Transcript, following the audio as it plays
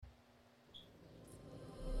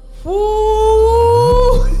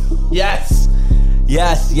Woo! Yes.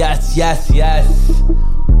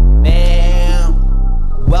 Man,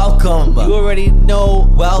 welcome. You already know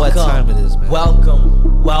what time it is, man.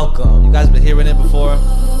 Welcome. You guys been hearing it before.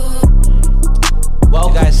 Well,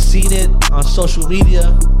 you guys seen it on social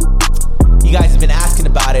media. You guys have been asking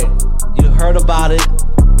about it. You heard about it.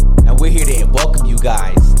 And we're here to welcome you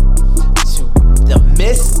guys to the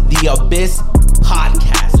Miss the Abyss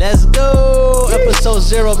podcast. Let's go. Episode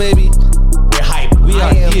 0, baby. We're hyped. We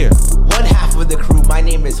are here. One half of the crew. My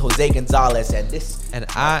name is Jose Gonzalez, and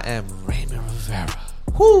I am Raymond Rivera.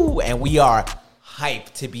 Whoo! And we are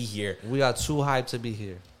hyped to be here. We are too hyped to be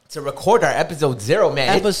here to record our episode 0, man.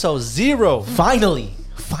 Episode 0. Finally,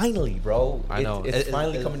 bro. I know it's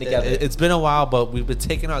finally coming together. It's been a while, but we've been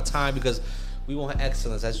taking our time because we want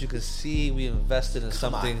excellence. As you can see, we invested in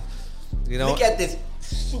something. You know, look at this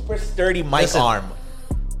super sturdy mic arm.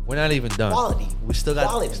 We're not even done. Quality. We still got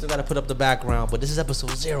to put up the background, but this is episode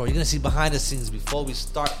 0. You're gonna see behind the scenes before we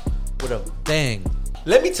start with a bang.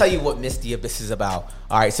 Let me tell you what Miss the Abyss is about.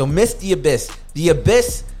 All right, so Miss the Abyss. The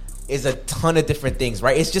Abyss is a ton of different things,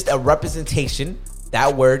 right? It's just a representation.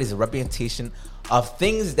 That word is a representation of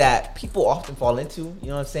things that people often fall into. You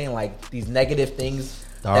know what I'm saying? Like these negative things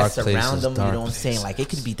that surround them. You know what I'm saying? Like it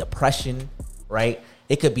could be depression, right?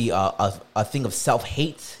 It could be a thing of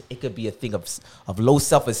self-hate. It could be a thing of low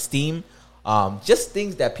self-esteem. Just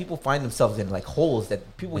things that people find themselves in, like holes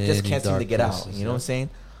that people just can't seem to get out. You know what I'm saying?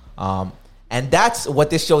 And that's what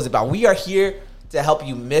this show is about. We are here to help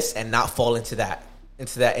you miss and not fall into that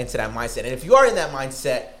mindset. And if you are in that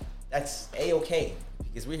mindset, that's A-okay.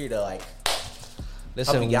 Because we're here to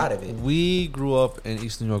help you out of it. We grew up in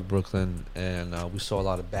East New York, Brooklyn, and we saw a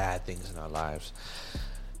lot of bad things in our lives.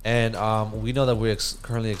 And we know that we're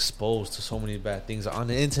currently exposed to so many bad things on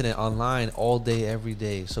the internet, online, all day, every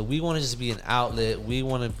day. So we want to just be an outlet. We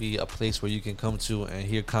want to be a place where you can come to and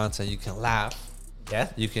hear content. You can laugh. Yeah.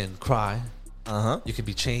 You can cry. You can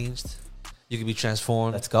be changed. You can be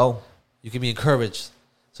transformed. Let's go. You can be encouraged.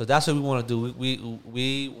 So that's what we want to do.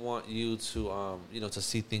 We want you to to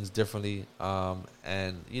see things differently,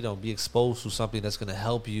 and be exposed to something that's going to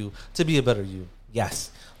help you to be a better you.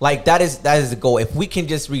 Yes. Like that is the goal. If we can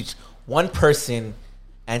just reach one person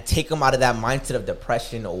and take them out of that mindset of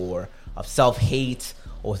depression or of self-hate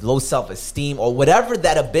or low self-esteem or whatever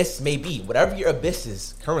that abyss may be, whatever your abyss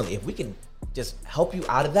is currently, if we can just help you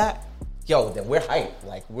out of that, then we're hyped.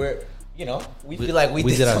 Like we feel like we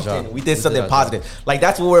did something. We did something positive. Job. Like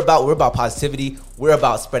that's what we're about. We're about positivity. We're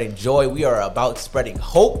about spreading joy. We are about spreading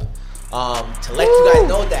hope. To let you guys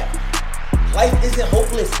know that life isn't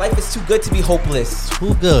hopeless. Life is too good to be hopeless.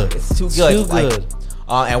 Too good. It's too good.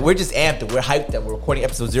 And we're just amped. We're hyped that we're recording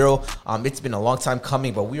episode 0. It's been a long time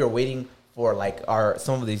coming, but we are waiting for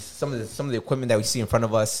some of the equipment that we see in front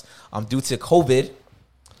of us. Due to COVID,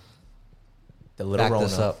 the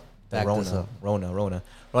little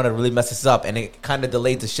Rona really messed us up, and it kind of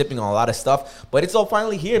delayed the shipping on a lot of stuff. But it's all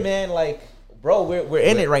finally here, man. Like, bro, we're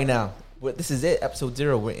in it right now. This is it, episode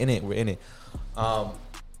 0. We're in it.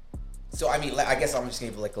 So, I mean, I guess I'm just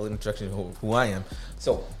going to give a little introduction of who I am.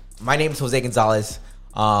 So, my name is Jose Gonzalez.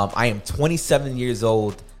 I am 27 years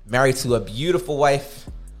old, married to a beautiful wife.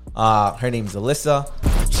 Her name is Alyssa.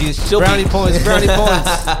 Brownie points.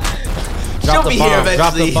 She'll be here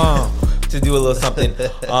eventually. Drop the bomb. To do a little something.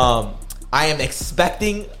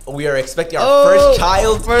 We are expecting our first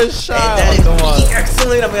child. First child. And that is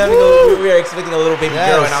excellent. We are expecting a little baby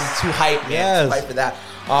girl, and I'm too hyped, man. Yes. Too hyped for that.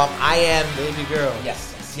 I am baby girl.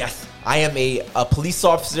 Yes. I am a police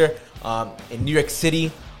officer in New York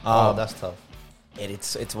City. That's tough.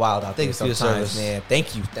 It's wild out there sometimes, man.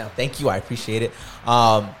 Thank you. I appreciate it.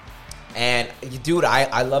 And dude,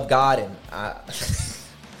 I love God, and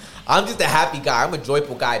I'm just a happy guy. I'm a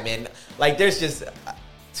joyful guy, man. Like there's just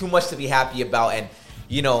too much to be happy about, and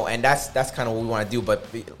and that's kind of what we want to do. But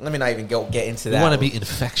let me not even get into that. We want to be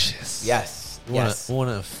infectious. Yes. We want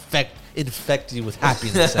to infect you with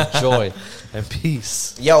happiness and joy and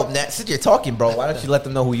peace. Yo, since you're talking, bro, why don't you let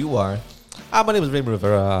them know who you are? My name is Raymond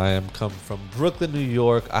Rivera. I come from Brooklyn, New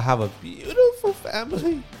York. I have a beautiful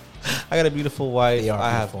family. I got a beautiful wife.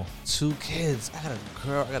 I have 2 kids. I got a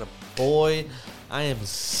girl. I got a boy. I am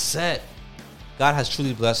set. God has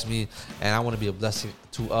truly blessed me, and I want to be a blessing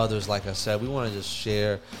to others. Like I said, we want to just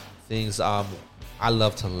share things. I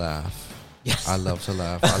love to laugh. Yes. I love to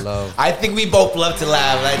laugh. I think we both love to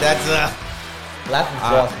laugh. Like that's laughing's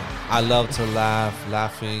awesome. I love to laugh.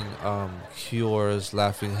 Laughing cures.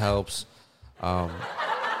 Laughing helps.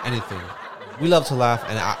 Anything. We love to laugh,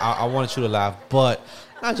 and I want you to laugh. But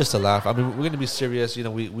Not just to laugh. I mean, we're gonna be serious. You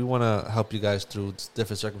know, we want to help you guys through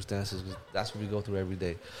different circumstances. That's what we go through every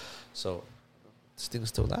day. So this thing's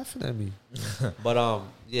still laughing at me. But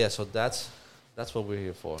yeah. So that's what we're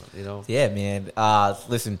here for. You know. Yeah, man.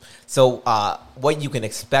 Listen. So what you can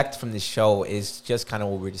expect from this show is just kind of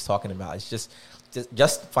what we're just talking about. It's just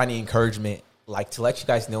finding encouragement, like to let you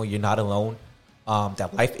guys know you're not alone.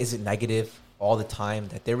 That life isn't negative all the time.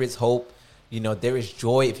 That there is hope. You know, there is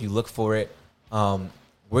joy if you look for it.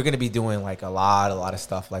 We're going to be doing like a lot of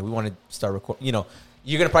stuff. Like we want to start recording, you know,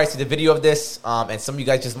 you're going to probably see the video of this. And some of you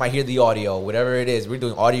guys just might hear the audio, whatever it is. We're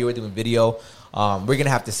doing audio, we're doing video. We're going to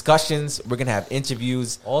have discussions. We're going to have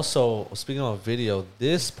interviews. Also, speaking of video,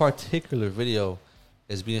 this particular video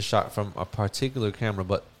is being shot from a particular camera,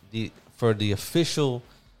 but for the official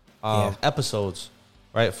episodes,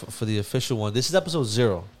 right? For the official one, this is episode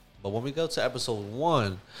 0. But when we go to episode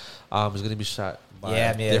 1, it's going to be shot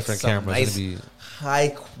by different cameras. Nice, it's going to be high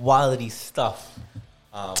quality stuff.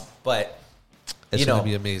 But it's going to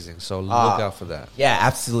be amazing. So look out for that. Yeah,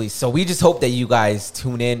 absolutely. So we just hope that you guys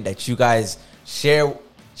tune in, that you guys share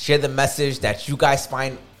the message, that you guys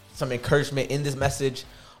find some encouragement in this message,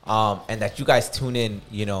 and that you guys tune in.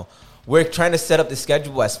 You know, we're trying to set up the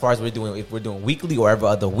schedule as far as if we're doing weekly or every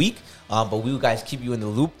other week. But we will guys keep you in the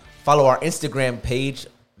loop. Follow our Instagram page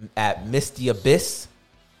at Miss the Abyss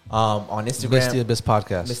on Instagram. Miss the Abyss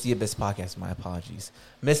Podcast. Miss the Abyss Podcast. My apologies.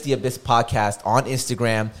 Miss the Abyss Podcast on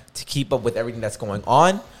Instagram to keep up with everything that's going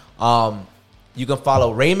on. You can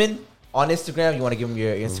follow Raymond on Instagram. You want to give him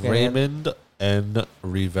your Instagram? Raymond N.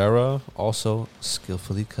 Rivera, also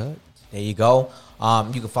skillfully cut. There you go.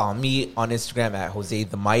 You can follow me on Instagram at Jose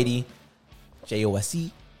the Mighty,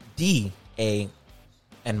 JOSEDA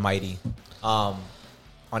and Mighty. On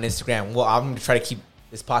Instagram. Well, I'm gonna try to keep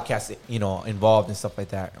this podcast, you know, involved and stuff like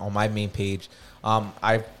that on my main page.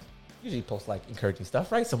 I usually post like encouraging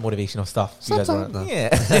stuff, right? Some motivational stuff. You guys want to, you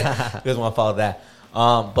guys want to follow that.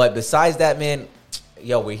 But besides that, man,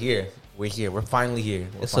 yo, we're here. We're finally here.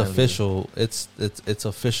 It's official. It's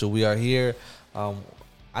official. We are here.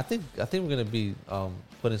 I think we're gonna be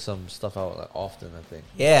putting some stuff out like often. I think.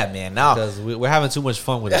 Yeah, man. Now because we're having too much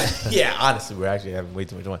fun with it. Yeah, honestly, we're actually having way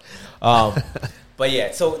too much fun. But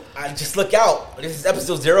yeah, so just look out. This is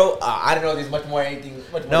episode 0. I don't know if there's much more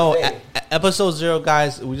to say. Episode 0,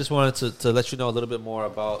 guys. We just wanted to let you know a little bit more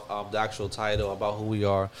about the actual title, about who we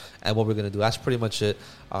are, and what we're gonna do. That's pretty much it.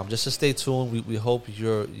 Just to stay tuned. We hope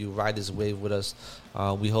you ride this wave with us.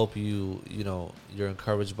 We hope you're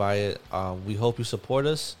encouraged by it. We hope you support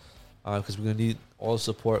us because we're gonna need all the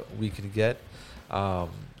support we can get.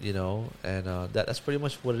 That's pretty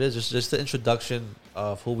much what it is. Just the introduction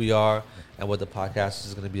of who we are and what the podcast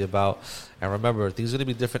is going to be about. And remember, things are going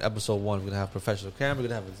to be different. Episode 1, we're going to have professional camera. We're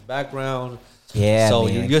going to have his background. Yeah. So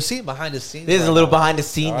you're seeing behind the scenes. This is a little behind the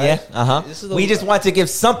scene. Right? Yeah. We just want to give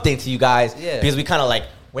something to you guys because we kind of like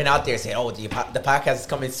went out there and said, "Oh, the podcast is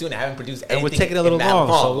coming soon. I haven't produced anything." And we're taking a little long,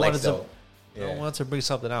 so I wanted to bring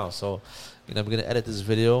something out. So we're going to edit this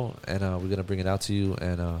video and we're going to bring it out to you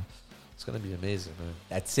and. It's going to be amazing, man.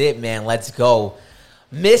 That's it, man. Let's go.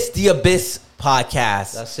 Miss the Abyss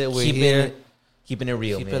Podcast. That's it. We're here. Keeping it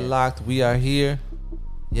real, Keep man. It locked. We are here.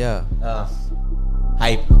 Yeah.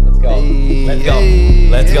 Hype. Let's go. Hey, Let's go. Hey,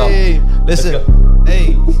 Let's go. Hey, listen. Let's go.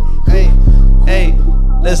 Hey.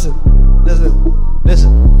 Listen.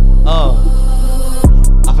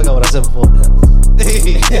 I forgot what I said before.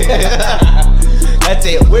 That's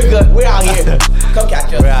it. We're good. We're out here. Come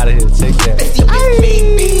catch us. We're out of here. Take care. Miss the Abyss,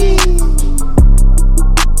 baby.